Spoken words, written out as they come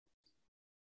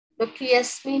Dr.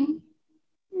 Yasmin,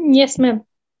 Yes, ma'am.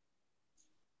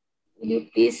 will you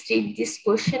please read this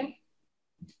question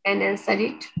and answer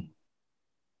it?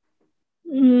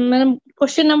 Madam,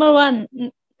 question number 1.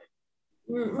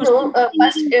 No,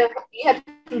 first you have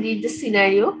to read the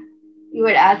scenario. You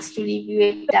are asked to review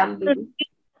a term baby.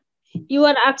 You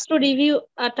are asked to review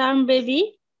a term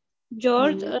baby,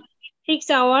 George, 6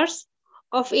 hours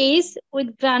of age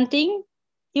with granting.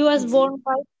 He was born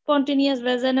by spontaneous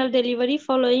vaginal delivery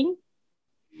following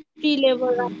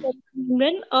pre-labor rupture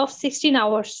of 16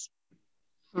 hours.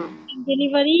 In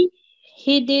delivery,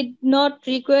 he did not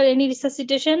require any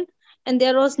resuscitation and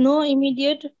there was no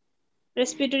immediate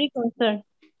respiratory concern.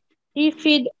 He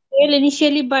fed well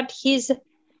initially, but his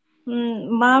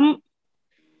mom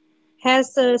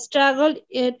has struggled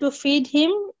to feed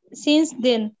him since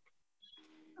then.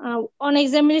 On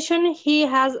examination, he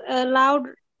has allowed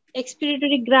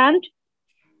expiratory grant.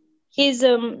 His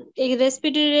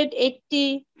respiratory rate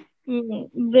 80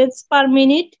 breaths per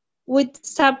minute with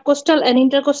subcostal and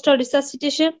intercostal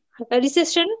resuscitation,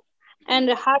 recession, and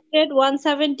heart rate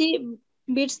 170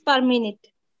 beats per minute.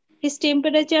 His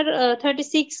temperature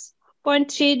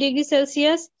 36.3 degrees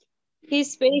Celsius.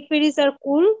 His peripheries are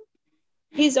cool.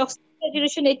 His oxygen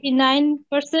saturation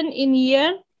 89% in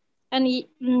year and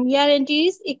year entry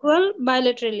is equal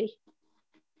bilaterally.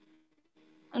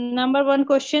 And number 1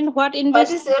 question, what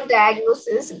is your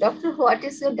diagnosis? Doctor, what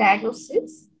is your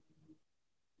diagnosis?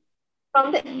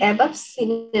 From the above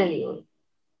scenario,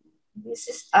 this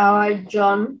is our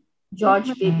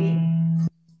George baby.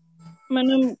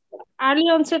 Madam, early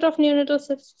onset of neonatal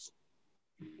sepsis.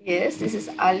 Yes, this is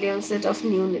early onset of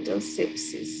neonatal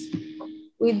sepsis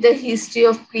with the history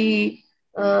of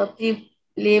pre-labor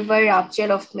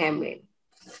rupture of membrane.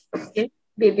 Okay.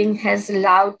 Baby has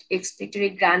loud expiratory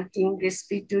grunting,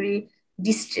 respiratory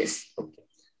distress. Okay.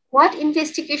 What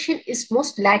investigation is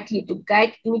most likely to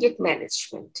guide immediate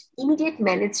management? Immediate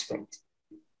management.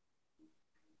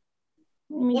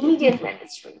 Immediate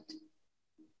management.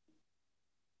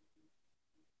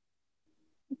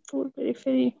 Full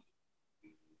periphery.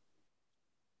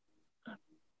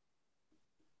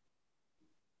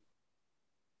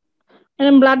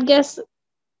 And blood gas.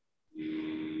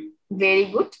 Very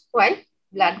good. Why?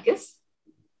 Blood gas.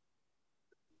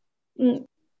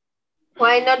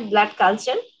 Why not blood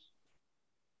culture?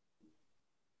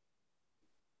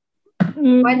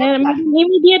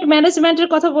 Immediate managemenটের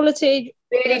কথা বলেছে।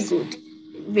 Very good.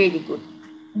 Very good.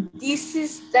 This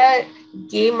is the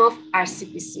game of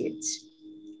RCPCH.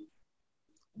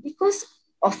 Because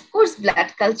of course blood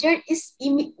culture is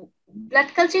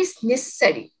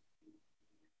necessary.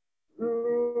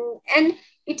 And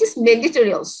it is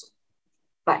mandatory also.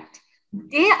 But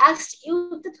they asked you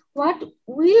that what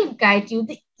will guide you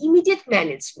the immediate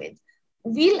management?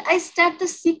 Will I start the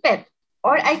CPAP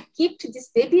or I keep this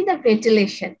baby in the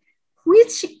ventilation?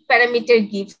 Which parameter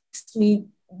gives me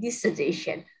this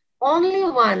suggestion? Only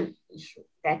one issue,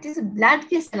 that is blood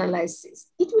gas analysis.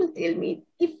 It will tell me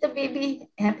if the baby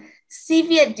have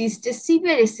severe distress,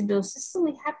 severe acidosis, so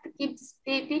we have to keep this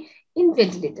baby in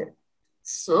ventilator.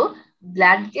 So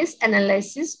blood gas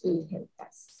analysis will help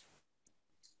us.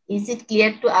 Is it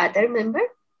clear to other member?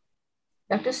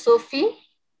 Dr. Sophie?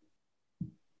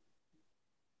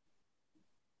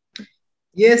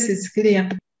 Yes, it's clear.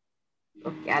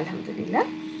 Okay, Alhamdulillah.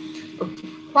 Okay.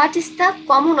 What is the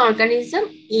common organism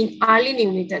in early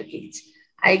neonatal age?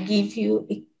 I give you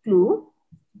a clue.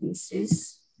 This is,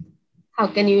 how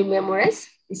can you memorize?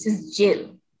 This is gel.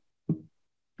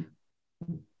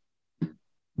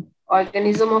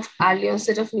 Organism of early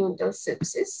onset of neonatal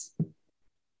sepsis.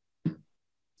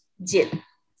 Gel.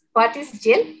 What is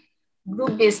gel?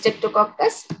 Group B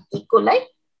Streptococcus, E. coli,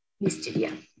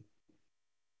 Listeria.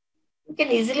 You can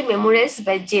easily memorize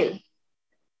by gel.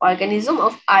 Organism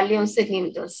of early onset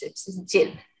neonatal sepsis,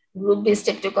 gel. Group B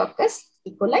Streptococcus,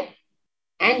 E. coli,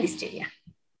 and Listeria.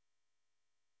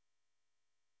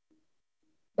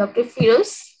 Dr.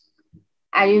 Firoz,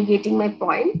 are you getting my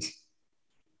point?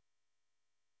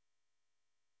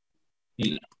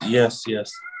 Yes,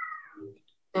 yes.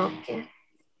 Okay.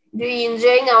 Do you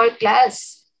enjoying our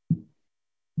class?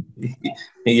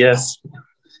 Yes.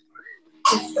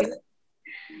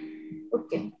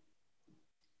 Okay.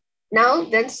 Now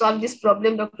then solve this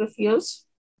problem, Dr. Firoz.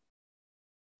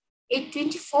 A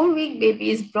 24-week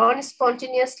baby is born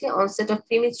spontaneously onset of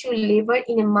premature labor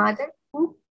in a mother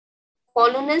who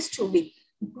colonized with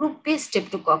group B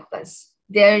Streptococcus.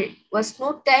 There was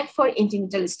no time for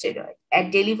antenatal steroid.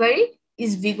 At delivery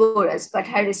is vigorous, but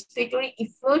her respiratory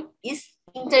effort is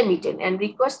intermittent and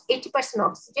requires 80%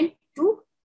 oxygen to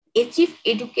achieve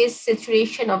adequate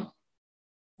saturation of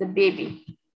the baby.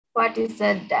 What is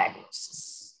the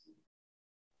diagnosis?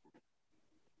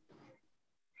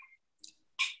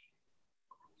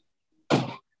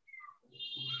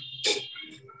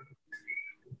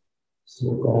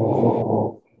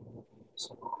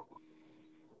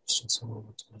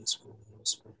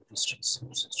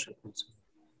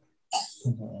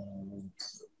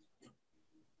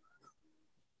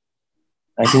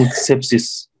 I think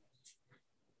sepsis.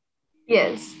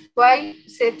 Yes. Why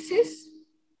sepsis?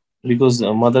 Because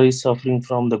the mother is suffering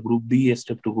from the group B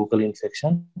streptococcal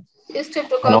infection.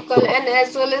 Streptococcal and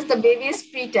as well as the baby is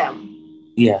preterm.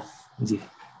 Yeah.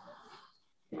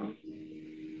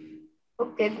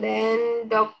 Okay, then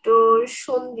Dr.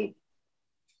 Shondip.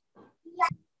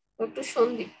 Dr.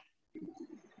 Shondip.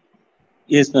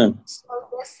 Yes, ma'am. So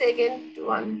the second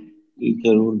one.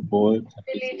 8-year-old boy.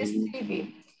 The latest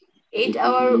baby.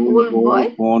 8-hour-old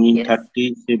boy. Born in Yes.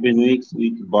 37 weeks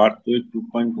with birth weight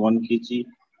 2.1 kg.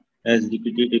 Has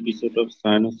repeated episode of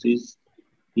cyanosis.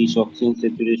 His oxygen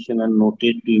saturation are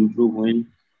noted to improve when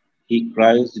he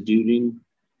cries during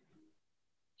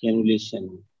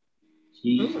cannulation.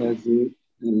 He has a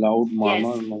loud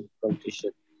murmur and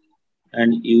palpitation,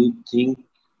 and you think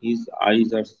his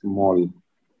eyes are small.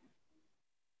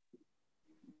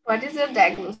 What is your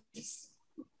diagnosis?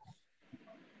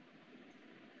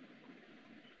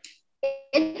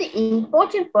 And the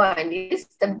important point is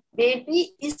the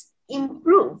baby is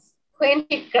improved when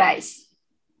he cries.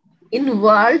 In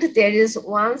world, there is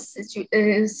one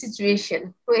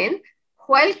situation when,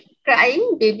 while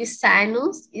crying, baby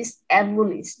sinus is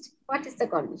abolished. What is the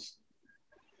condition?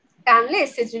 Kanle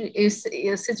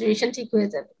situation ঠিক হয়ে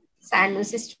যাবে,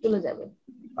 cyanosis চলে যাবে।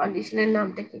 কন্ডিশনের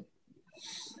নামটা কি?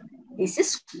 This is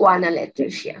guanal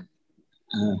atresia.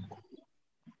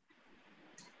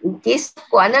 In case of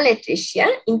guanal atresia,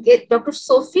 in case Dr.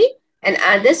 Sophie and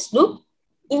others look,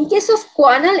 in case of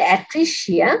guanal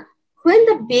atresia, when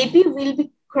the baby will be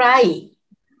crying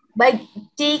by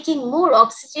taking more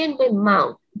oxygen by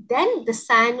mouth, then the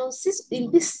cyanosis will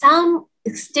be some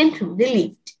extent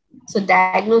relieved. So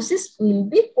diagnosis will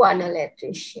be guanal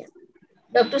atresia.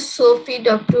 Dr. Sophie,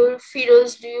 Dr.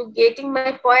 Firoz, do you getting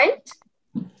my point?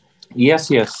 Yes.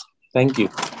 Thank you.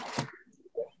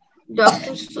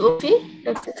 Dr. Sophie?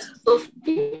 Dr.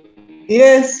 Sophie?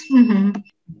 Yes.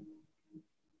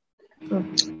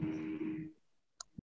 Okay.